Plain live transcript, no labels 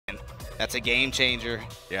That's a game changer.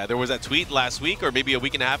 Yeah, there was that tweet last week or maybe a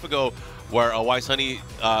week and a half ago where Awais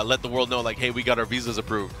let the world know, like, hey, we got our visas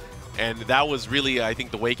approved. And that was really, I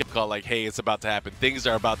think, the wake-up call, like, hey, it's about to happen. Things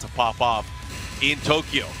are about to pop off in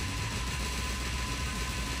Tokyo.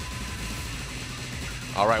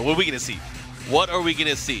 All right, what are we going to see? What are we going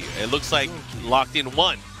to see? It looks like locked in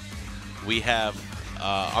one. We have,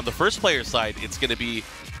 on the first player side, it's going to be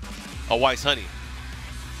Awais.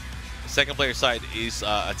 The second player side is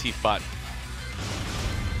Atiff.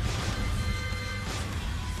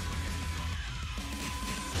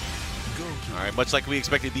 All right, much like we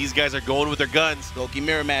expected, these guys are going with their guns. Gouki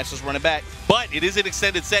mirror match, just run it back. But it is an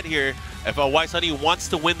extended set here. If Awais wants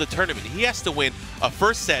to win the tournament, he has to win a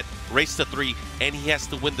first set, race to 3, and he has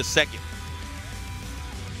to win the second.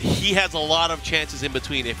 He has a lot of chances in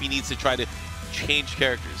between if he needs to try to change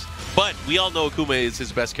characters. But we all know Akuma is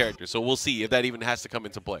his best character, so we'll see if that even has to come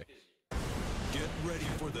into play. Get ready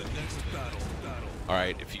for the next battle. All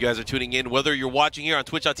right, if you guys are tuning in, whether you're watching here on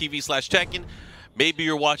twitch.tv/Tekken, maybe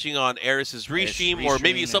you're watching on Eris's restream, or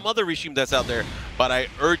maybe some other restream that's out there, but I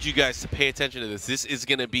urge you guys to pay attention to this. This is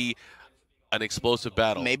going to be an explosive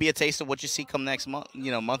battle. Maybe a taste of what you see come next month,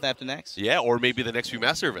 month after next. Yeah, or maybe the next few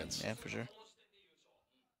Master events. Yeah, for sure.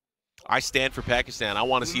 I stand for Pakistan. I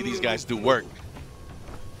want to see these guys do work.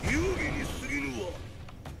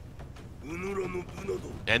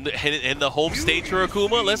 And the home stage for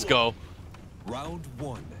Akuma, let's go. Round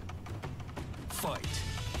 1. Fight.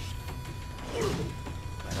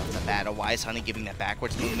 Right off the bat, Awais giving that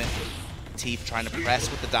backwards movement. Atiff trying to press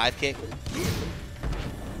with the dive kick.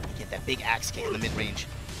 Get that big axe kick in the mid-range.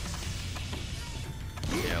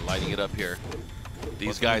 Yeah, lighting it up here.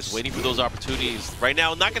 These guys waiting for those opportunities. Right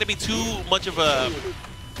now, not going to be too much of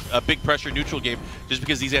a big pressure neutral game just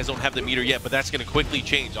because these guys don't have the meter yet, but that's going to quickly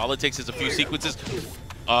change. All it takes is a few sequences.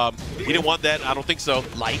 He didn't want that. I don't think so.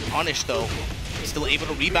 Light punish, though. Still able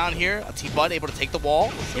to rebound here. Atiff able to take the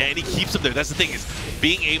wall. Yeah, and he keeps him there. That's the thing, is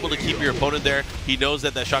being able to keep your opponent there. He knows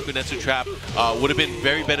that Shakunetsu trap would have been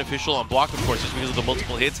very beneficial on block, of course, just because of the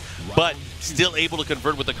multiple hits, but still able to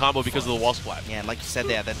convert with the combo because of the wall splat. Yeah, and like you said,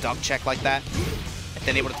 they had that duck check like that. And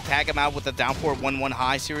then able to tag him out with the down 4 1-1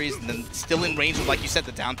 high series, and then still in range with, like you said,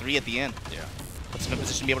 the down 3 at the end. Yeah. Puts him in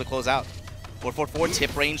position to be able to close out. 4-4-4,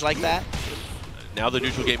 tip range like that. Now the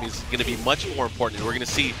neutral game is going to be much more important. We're going to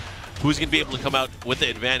see who's going to be able to come out with the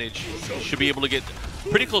advantage. Should be able to get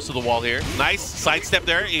pretty close to the wall here. Nice sidestep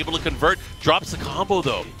there, able to convert. Drops the combo,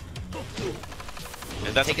 though.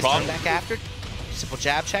 And that's Take a problem. His turn back after. Simple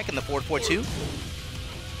jab check in the 4-4-2.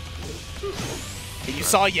 And you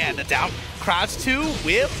saw, yeah, the down crouch 2,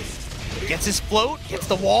 whip, gets his float, gets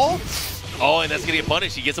the wall. Oh, and that's going to get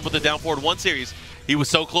punished. He gets up with the down forward 1 series. He was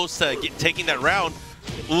so close to taking that round.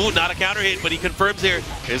 Ooh, not a counter hit, but he confirms here.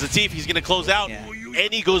 There's Atiff. He's going to close out. Yeah.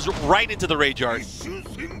 And he goes right into the Rage Art.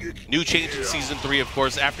 New change in Season 3, of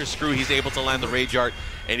course. After Screw, he's able to land the Rage Art,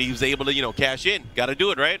 and he was able to, cash in. Got to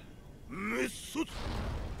do it, right?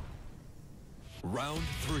 Round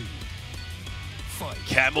 3. Fight.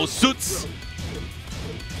 Camo suits.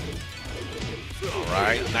 All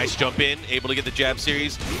right, nice jump in. Able to get the jab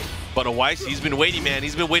series. But Awais, he's been waiting, man.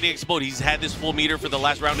 He's been waiting to explode. He's had this full meter for the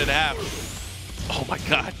last round and a half. Oh, my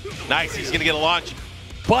God. Nice. He's going to get a launch.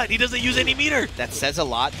 But he doesn't use any meter. That says a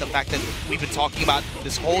lot. The fact that we've been talking about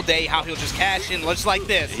this whole day, how he'll just cash in just like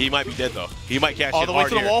this. He might be dead, though. He might cash all in the way hard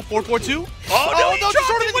to the here. wall, 4-4-2. Oh, no, he dropped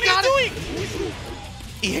it. What are you doing?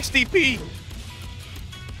 EXDP.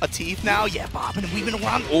 Atiff now, yeah, bobbing and weaving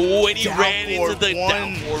around. Oh, and he ran into the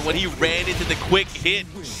down forward when he ran into the quick hit.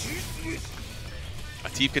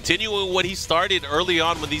 Atiff continuing what he started early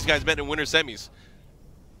on when these guys met in winter semis.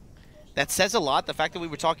 That says a lot. The fact that we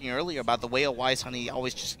were talking earlier about the way Awais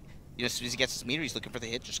always just, as soon as he gets his meter, he's looking for the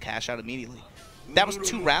hit, just cash out immediately. That was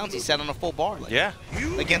 2 rounds he set on a full bar. Yeah.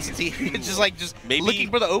 Against Atiff, just maybe, looking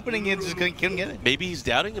for the opening and just couldn't get it. Maybe he's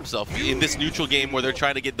doubting himself in this neutral game where they're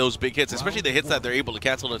trying to get those big hits, especially the hits that they're able to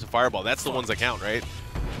cancel into Fireball. That's the ones that count, right?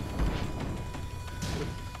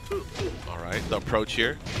 All right, the approach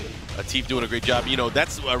here. Atiff doing a great job.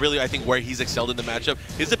 That's really, I think, where he's excelled in the matchup.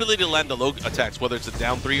 His ability to land the low attacks, whether it's the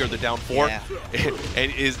down 3 or the down 4, yeah. and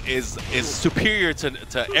is superior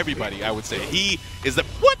to everybody, I would say. He is the...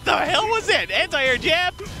 What the hell was that? Anti-air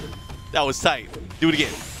jab? That was tight. Do it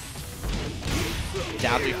again.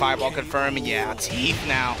 Down 3 Fireball confirming. Yeah, Atiff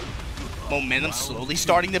now. Momentum slowly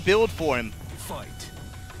starting to build for him. Fight.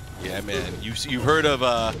 Yeah, man. You've heard of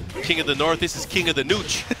King of the North. This is King of the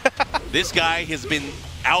Nooch. This guy has been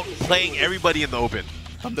outplaying everybody in the open.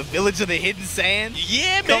 From the village of the hidden sand.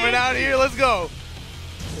 Yeah, man. Coming out here, let's go.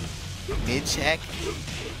 Mid check.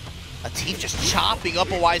 Atiff just chopping up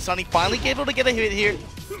Awais. Finally able to get a hit here.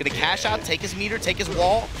 Gonna cash out, take his meter, take his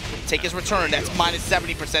wall, take his return. That's minus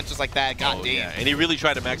 70% just like that. God damn. Yeah. And he really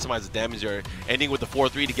tried to maximize the damage there, ending with the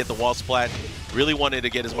 4-3 to get the wall splat. Really wanted to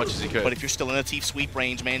get as much as he could. But if you're still in a Atiff sweep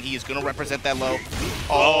range, man, he is gonna represent that low.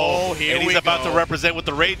 Oh, here and we he's about go. to represent with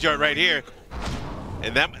the rage art right here.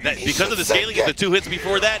 And that because of the scaling of the 2 hits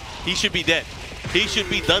before that, he should be dead. He should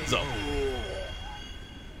be Dunzo.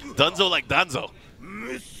 Dunzo like Dunzo.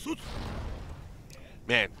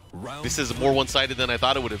 Man, this is more one-sided than I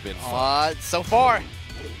thought it would have been. So far.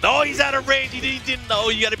 Oh, he's out of range. He didn't know.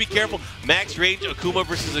 You got to be careful. Max range, Akuma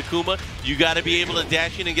versus Akuma. You got to be able to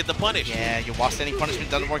dash in and get the punish. Yeah, your Wastani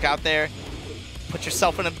punishment doesn't work out there. Put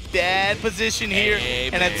yourself in a bad position here. Hey,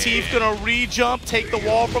 and Atiff gonna re-jump, take the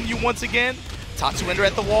wall from you once again. Tatsu ender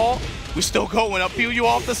at the wall. We're still going. I'll peel you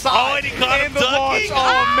off the side. Oh, and he caught him the launch. ducking.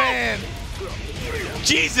 Oh, man.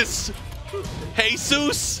 Jesus.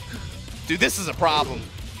 Jesus. Dude, this is a problem.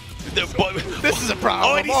 This is a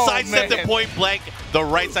problem. Oh, and he sidestepped it point blank, the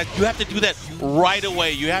right side. You have to do that right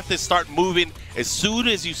away. You have to start moving as soon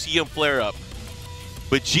as you see him flare up.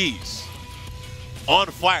 But geez, on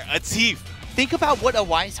fire. Atiff. Think about what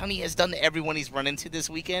Awais Honey has done to everyone he's run into this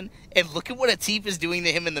weekend, and look at what Atiff is doing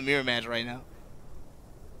to him in the mirror match right now.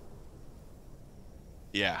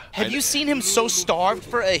 Yeah. Have you seen him so starved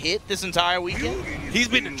for a hit this entire weekend? He's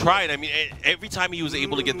been trying. I mean, every time he was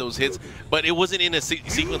able to get those hits, but it wasn't in a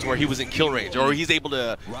sequence where he was in kill range or he's able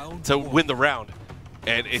to win the round.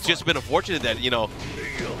 And it's just been unfortunate that, you know,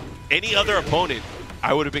 any other opponent,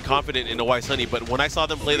 I would have been confident in Awais Honey, but when I saw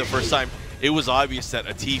them play the first time, it was obvious that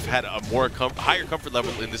Atiff had a higher comfort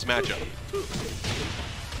level in this matchup.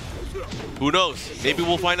 Who knows? Maybe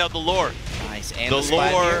we'll find out the lore. Nice. And the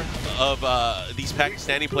lore of these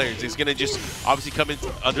Pakistani players is going to just obviously come in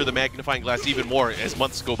under the magnifying glass even more as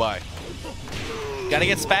months go by. Gotta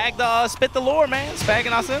get Spag spit the lore, man.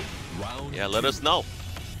 Spagging us in. Yeah, let us know.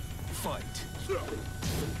 Fight.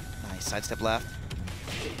 Nice. Sidestep left.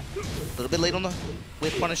 A little bit late on the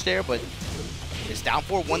whip punish there, but it's down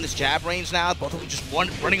 4-1 this jab range now. Both of them just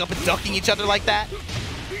running up and ducking each other like that.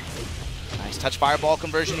 Nice touch fireball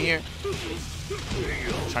conversion here.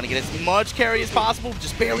 Trying to get as much carry as possible,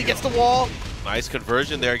 just barely gets the wall. Nice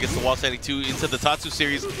conversion there, gets the wall standing 2 into the Tatsu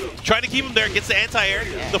series. Trying to keep him there, gets the anti-air,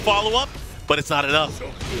 the follow-up, but it's not enough.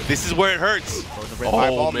 This is where it hurts. Oh, the red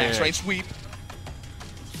fireball, max range sweep.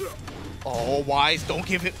 Oh, Wise, don't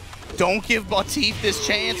give Atiff this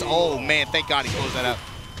chance. Oh man, thank God he closed that out.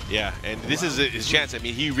 Yeah, and this is his chance. I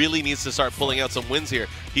mean, he really needs to start pulling out some wins here.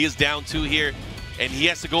 He is down 2 here, and he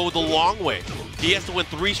has to go the long way. He has to win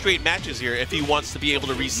 3 straight matches here if he wants to be able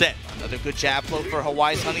to reset. Another good jab flow for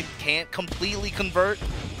Awais Honey. Can't completely convert.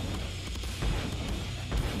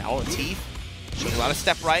 Now Atiff showing a lot of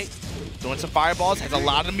step right, doing some fireballs, has a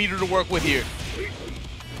lot of meter to work with here.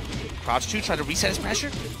 Crouch 2, trying to reset his pressure.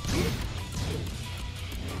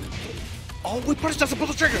 Oh, we punish doesn't pull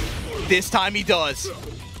the trigger. This time he does.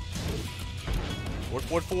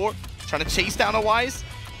 4-4-4, trying to chase down Awais.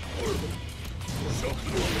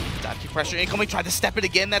 Dive kick pressure incoming, tried to step it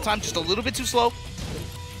again that time, just a little bit too slow.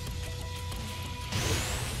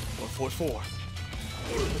 4-4-4.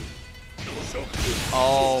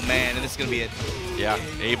 Oh man, and this is gonna be it. Yeah,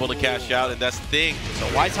 able to cash out, and that's the thing. So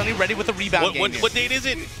Awais Honey ready with a rebound game. What date is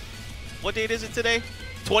it? What date is it today?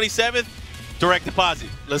 27th? Direct deposit.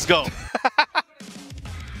 Let's go.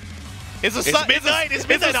 It's midnight. It's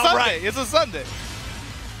midnight. All right. It's a Sunday.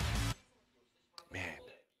 Man,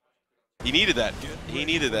 he needed that. He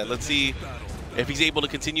needed that. Let's see if he's able to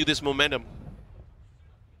continue this momentum.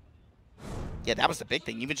 Yeah, that was the big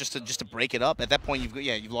thing. Even just to break it up. At that point,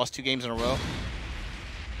 you've lost 2 games in a row.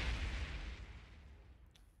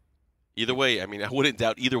 Either way, I mean, I wouldn't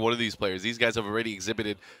doubt either one of these players. These guys have already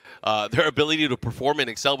exhibited their ability to perform and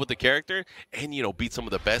excel with the character and, you know, beat some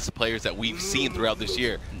of the best players that we've seen throughout this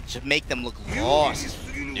year. To make them look lost.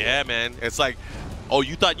 Yeah, man. It's like, oh,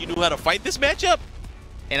 you thought you knew how to fight this matchup?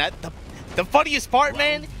 And the funniest part,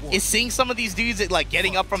 man, is seeing some of these dudes like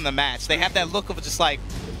getting up from the match. They have that look of just like,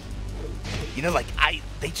 you know, like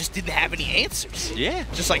they just didn't have any answers. Yeah.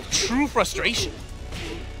 Just like true frustration.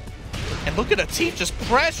 And look at Atiff just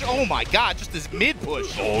pressure. Oh my God, just this mid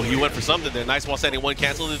push. Oh, he went for something there. Nice wall standing 1,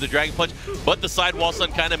 canceled the Dragon Punch, but the side wall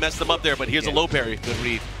stun kind of messed him up there, but here's a low parry. Good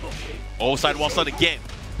read. Oh, side wall stun again.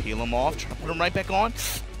 Peel him off, try to put him right back on.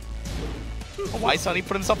 Awais Honey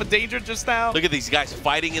put himself in danger just now. Look at these guys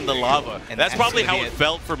fighting in the lava. And that's probably how it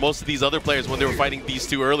felt for most of these other players when they were fighting these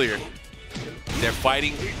 2 earlier. They're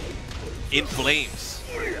fighting in flames.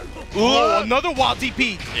 Oh, another wild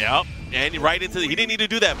DP. Yep, and right into he didn't need to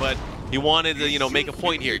do that, but he wanted to, you know, make a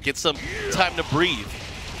point here, get some time to breathe.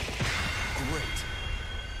 Great.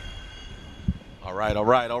 All right, all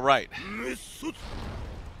right, all right.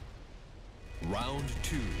 Round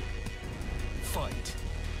 2. Fight.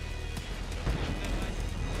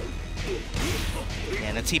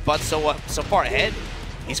 And Atiff Butt's so far ahead,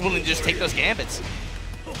 he's willing to just take those gambits.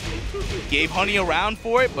 Gave Honey a round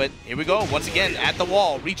for it, but here we go. Once again, at the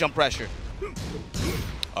wall, re-jump pressure.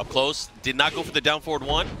 Up close, did not go for the down forward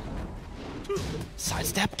one.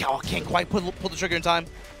 Sidestep, oh, can't quite pull the trigger in time.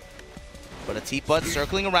 But Atiff Butt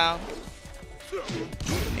circling around.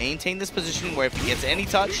 Maintain this position where if he gets any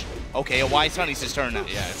touch, okay, Awais Honey's his turn now.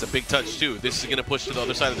 Yeah, it's a big touch too. This is gonna push to the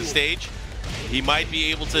other side of the stage. He might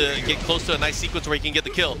be able to get close to a nice sequence where he can get the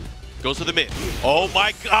kill. Goes for the mid. Oh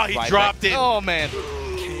my God, he dropped it. Oh man.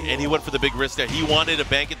 And he went for the big risk there. He wanted to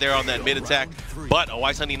bank it there on that mid attack, but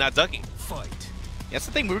Awais Honey not ducking. Fight. That's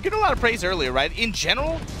the thing, we were getting a lot of praise earlier, right? In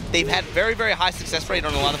general, they've had very, very high success rate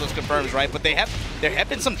on a lot of those confirms, right? But there have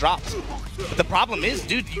been some drops. But the problem is,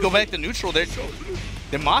 dude, you go back to neutral, they're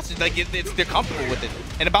monsters, like they're comfortable with it.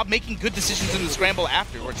 And about making good decisions in the scramble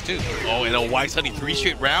afterwards, too. Oh, and Awais Honey 3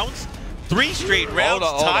 straight rounds? 3 straight rounds,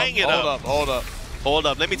 tying it up. Hold up. Hold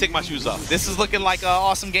up, let me take my shoes off. This is looking like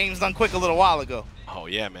awesome games done quick a little while ago. Oh,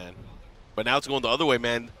 yeah, man. But now it's going the other way,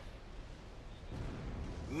 man.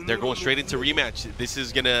 They're going straight into rematch. This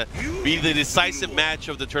is going to be the decisive match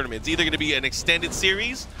of the tournament. It's either going to be an extended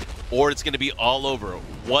series or it's going to be all over.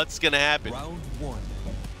 What's going to happen? Round 1.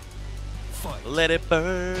 Fight. Let it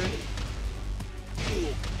burn.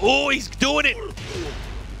 Oh, he's doing it.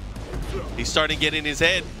 He's starting to get in his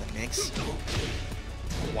head. The mix.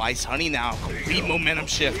 Awais Honey now, complete momentum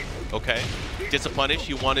shift. Okay. Gets a punish.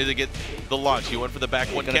 He wanted to get the launch. He went for the back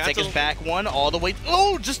one Gonna cancel. take his back one all the way.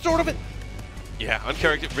 Oh, just sort of it. Yeah,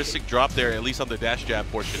 uncharacteristic drop there, at least on the dash jab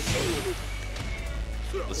portion.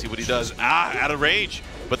 Let's see what he does. Ah, out of range.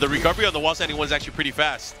 But the recovery on the wall standing one is actually pretty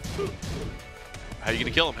fast. How are you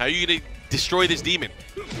going to kill him? How are you going to destroy this demon?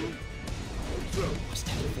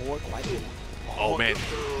 Oh, man.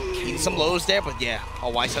 Needing some lows there, but yeah,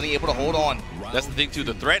 Awais Honey able to hold on. That's the thing, too.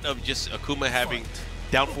 The threat of just Akuma having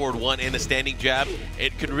down forward one and a standing jab,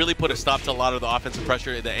 it could really put a stop to a lot of the offensive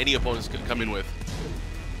pressure that any opponents could come in with.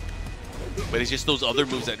 But it's just those other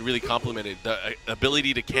moves that really complement it. The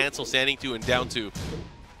ability to cancel standing 2 and down 2.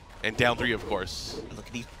 And down 3, of course. Look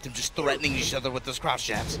at them just threatening each other with those crouch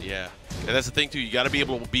jabs. Yeah. And that's the thing, too. You got to be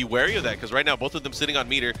able to be wary of that, because right now, both of them sitting on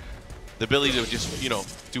meter, the ability to just, you know,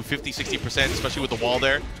 do 50, 60%, especially with the wall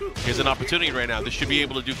there, is an opportunity right now. This should be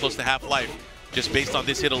able to do close to half-life just based on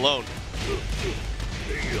this hit alone.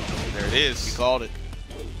 There it is. You called it.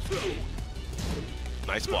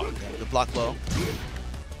 Nice block. Yeah, good block low.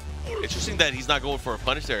 Interesting that he's not going for a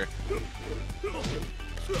punish there.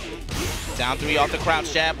 Down 3 off the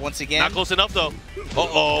crouch jab once again. Not close enough, though.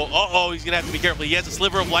 Uh-oh, he's going to have to be careful. He has a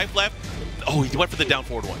sliver of life left. Oh, he went for the down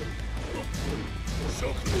forward one.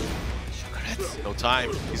 No time.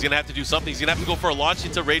 He's going to have to do something. He's going to have to go for a launch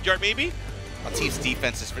into Rage Art, maybe? Atiff's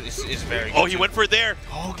defense is very good. Oh, he went for it there.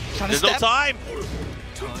 Oh, trying to There's step. no time.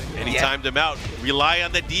 And he timed him out. Rely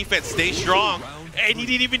on the defense. Stay strong. And he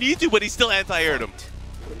didn't even need to, but he still anti-aired him.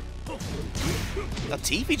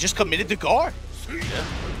 Atiff, he just committed to guard. Yeah.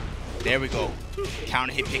 There we go.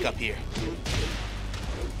 Counter hit pickup here.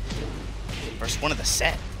 First one of the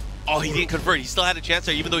set. Oh, he didn't convert. He still had a chance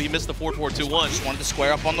there, even though he missed the 4-4-2-1. Just wanted to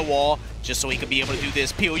square up on the wall, just so he could be able to do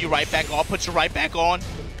this. Peel you right back off, put you right back on.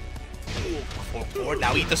 Forward,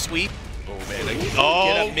 now eat the sweep. Oh, man.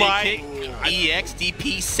 Oh, my.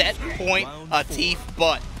 EXDP set point, Atiff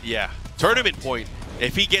Butt. Yeah. Tournament point.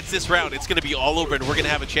 If he gets this round, it's going to be all over, and we're going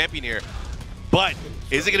to have a champion here. But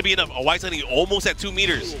is it going to be enough? Awais Honey almost at 2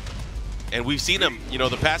 meters. And we've seen him, you know,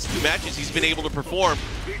 the past 2 matches, he's been able to perform.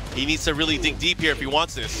 He needs to really dig deep here if he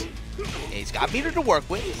wants this. Yeah, he's got meter to work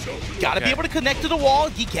with. Got to be able to connect to the wall.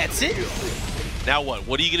 He gets it. Now what?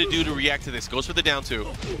 What are you going to do to react to this? Goes for the down 2.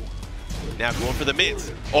 Now going for the mids.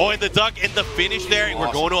 Oh, and the duck and the finish there. And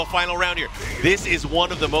we're going to a final round here. This is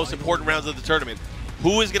one of the most important rounds of the tournament.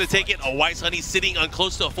 Who is going to take it? Awais Honey sitting on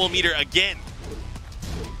close to a full meter again.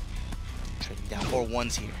 Trading down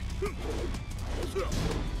 4-1s here.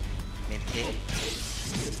 Mid kick.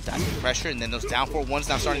 Diving pressure, and then those down 4-1s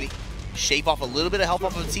now starting to shave off a little bit of health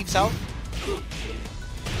off of Atiff's health.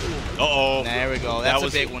 Uh-oh. There we go. That's a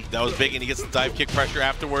big one. That was big, and he gets the dive kick pressure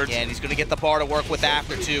afterwards. Yeah, and he's going to get the bar to work with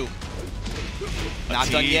after, too. Not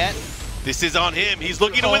done yet. This is on him. He's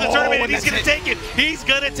looking to win the tournament, and he's going to take it. He's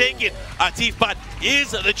going to take it. Atiff Butt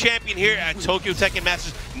is the champion here at Tokyo Tekken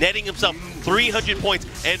Masters, netting himself 300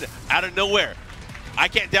 points. And out of nowhere, I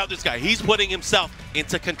can't doubt this guy. He's putting himself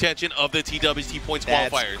into contention of the TWT points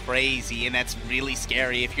qualifier. That's crazy, and that's really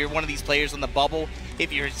scary. If you're one of these players on the bubble,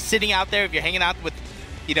 if you're sitting out there, if you're hanging out with,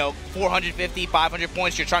 you know, 450, 500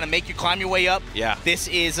 points. You're trying to climb your way up. Yeah. This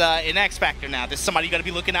is an X factor now. This is somebody you got to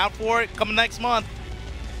be looking out for coming next month.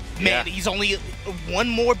 Man, he's only one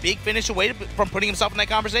more big finish away from putting himself in that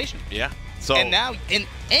conversation. Yeah. So and now,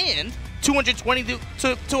 and 220 to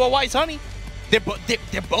Awais Honey. They're both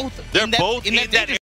in that